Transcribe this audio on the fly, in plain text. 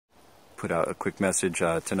put out a quick message.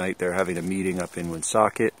 Tonight they're having a meeting up in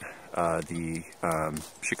Woonsocket. The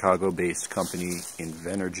Chicago-based company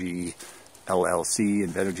Invenergy LLC,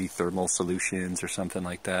 Invenergy Thermal Solutions or something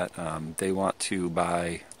like that, they want to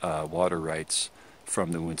buy water rights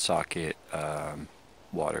from the Woonsocket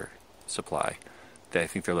water supply. I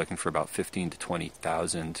think they're looking for about 15 to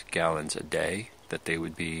 20,000 gallons a day that they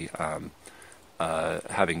would be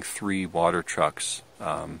having 3 water trucks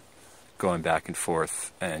going back and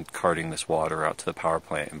forth and carting this water out to the power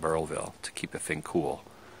plant in Burrillville to keep the thing cool.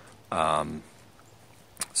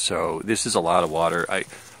 So this is a lot of water.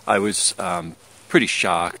 I was pretty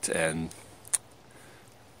shocked and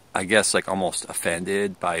I guess like almost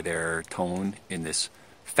offended by their tone in this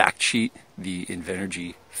fact sheet, the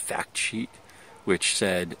Invenergy Fact Sheet, which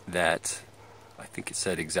said that, I think it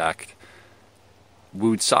said exact,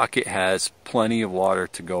 Woonsocket has plenty of water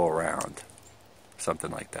to go around,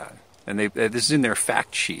 something like that. And this is in their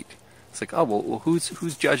fact sheet. It's like, oh well,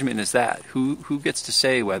 whose judgment is that? Who gets to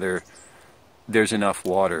say whether there's enough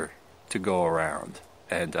water to go around?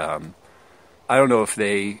 And I don't know if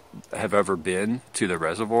they have ever been to the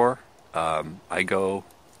reservoir. I go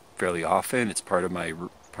fairly often. It's part of my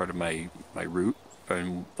route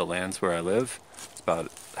in the lands where I live. It's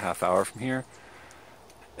about a half hour from here.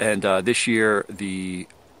 And this year the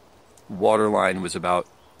water line was about,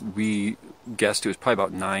 we guessed it was probably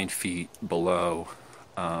about 9 feet below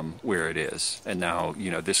where it is. And now, you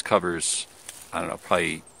know, this covers, I don't know,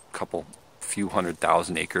 probably a few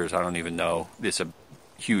 100,000 acres. I don't even know. It's a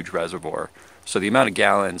huge reservoir. So the amount of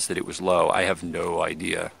gallons that it was low, I have no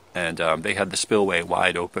idea. And they had the spillway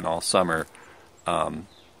wide open all summer,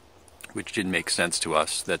 which didn't make sense to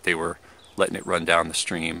us, that they were letting it run down the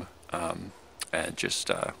stream and just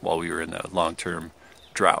while we were in the long-term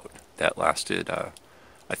drought that lasted, I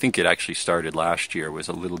think it actually started last year, was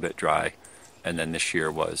a little bit dry, and then this year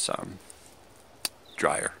was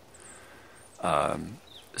drier.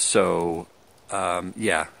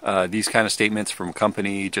 These kind of statements from a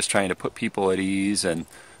company just trying to put people at ease, and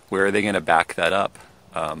where are they going to back that up?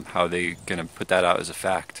 How are they going to put that out as a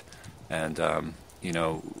fact? And you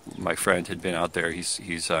know, my friend had been out there. He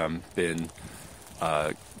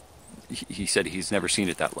said he's never seen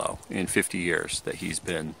it that low in 50 years that he's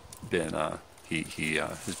been he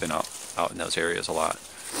has been out in those areas a lot.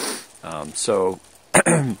 So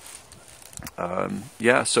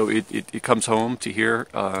it comes home to here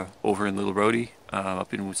over in Little Rhodey,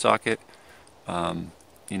 up in Woonsocket.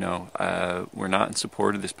 You know, we're not in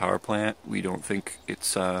support of this power plant. We don't think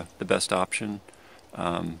it's the best option.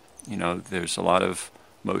 You know, there's a lot of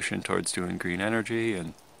motion towards doing green energy,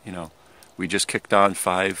 and you know, we just kicked on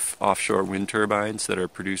 5 offshore wind turbines that are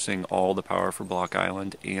producing all the power for Block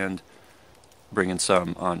Island and bringing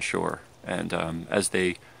some onshore. And as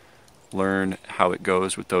they learn how it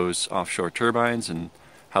goes with those offshore turbines and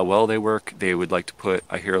how well they work, they would like to put,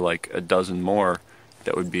 I hear, like a dozen more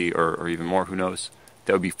that would be, or even more, who knows,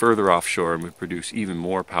 that would be further offshore and would produce even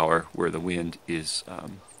more power where the wind is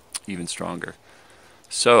even stronger.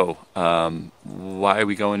 So why are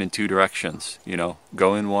we going in 2 directions? You know,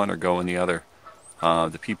 go in one or go in the other.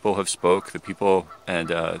 The people have spoke, the people,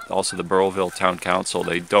 and also the Burrillville Town Council,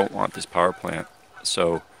 they don't want this power plant.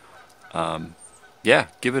 So yeah,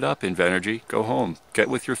 give it up, Invenergy. Go home. Get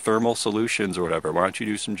with your thermal solutions or whatever. Why don't you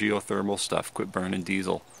do some geothermal stuff? Quit burning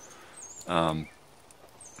diesel.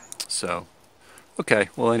 Okay,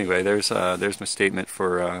 well anyway, there's my statement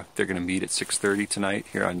for, they're going to meet at 6:30 tonight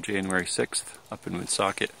here on January 6th up in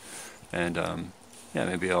Woonsocket. And yeah,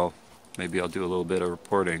 maybe I'll do a little bit of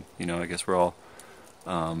reporting. You know, I guess we're all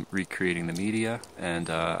recreating the media,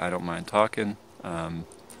 and I don't mind talking.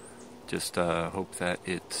 Just hope that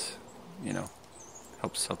it, you know,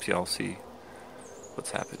 helps y'all see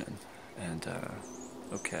what's happening. And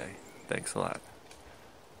okay, thanks a lot.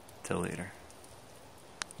 Till later.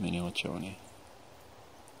 Mini Wachoni.